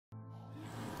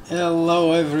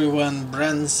Hello everyone,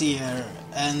 Brann here,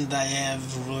 and I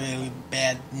have really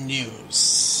bad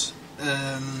news.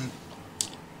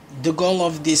 The goal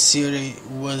of this series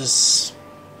was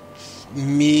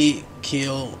me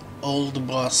kill all the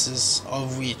bosses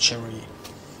of Witchery.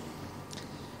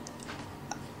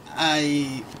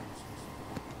 I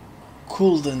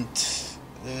couldn't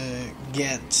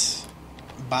get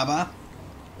Baba.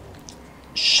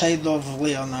 Shade of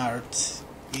Leonard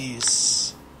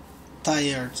is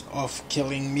tired of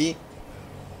killing me,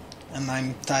 and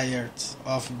I'm tired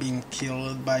of being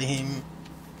killed by him.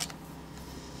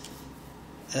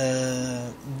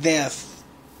 Death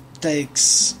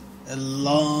takes a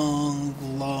long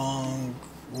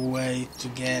way to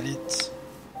get it,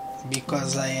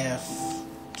 because I have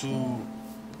to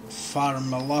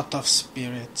farm a lot of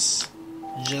spirits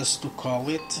just to call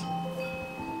it.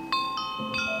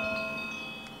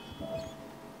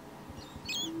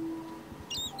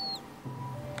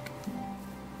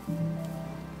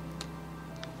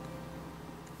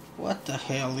 What the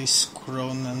hell is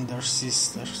Crown and their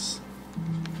sisters?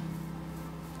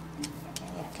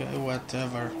 Okay,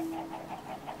 whatever.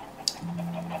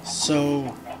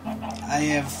 So, I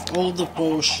have all the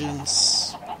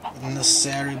potions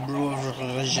necessary: brew of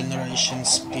regeneration,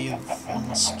 speed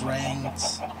and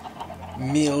strength,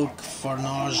 milk for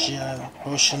nausea,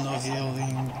 potion of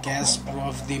healing, gas brew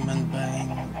of demon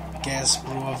bane, gas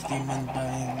brew of demon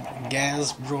bane,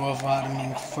 gas brew of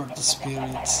arming for the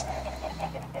spirits,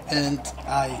 and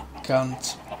I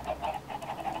can't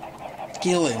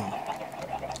kill him.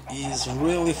 It's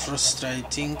really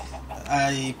frustrating.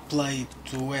 I play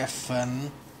to have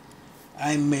fun.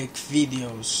 I make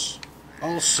videos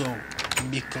also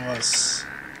because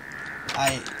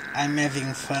I'm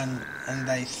having fun, and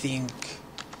I think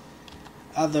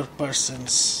other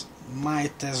persons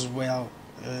might as well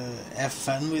have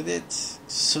fun with it.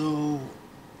 So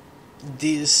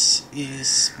this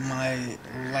is my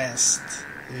last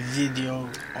video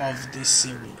of this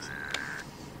series.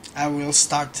 I will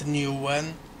start a new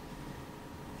one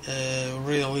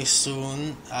really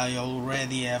soon. I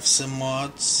already have some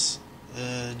mods,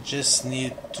 just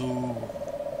need to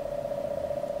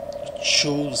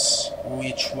choose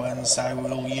which ones I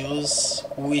will use.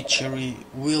 Witchery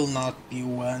will not be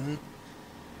one,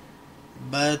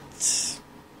 but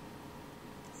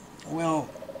well,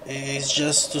 it's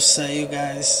just to say, you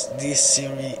guys, this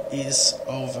series is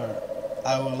over.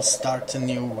 I will start a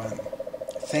new one.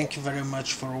 Thank you very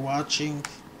much for watching.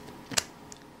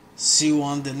 See you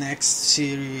on the next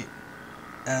series,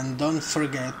 and don't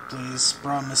forget, please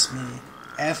promise me,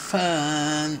 have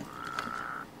fun.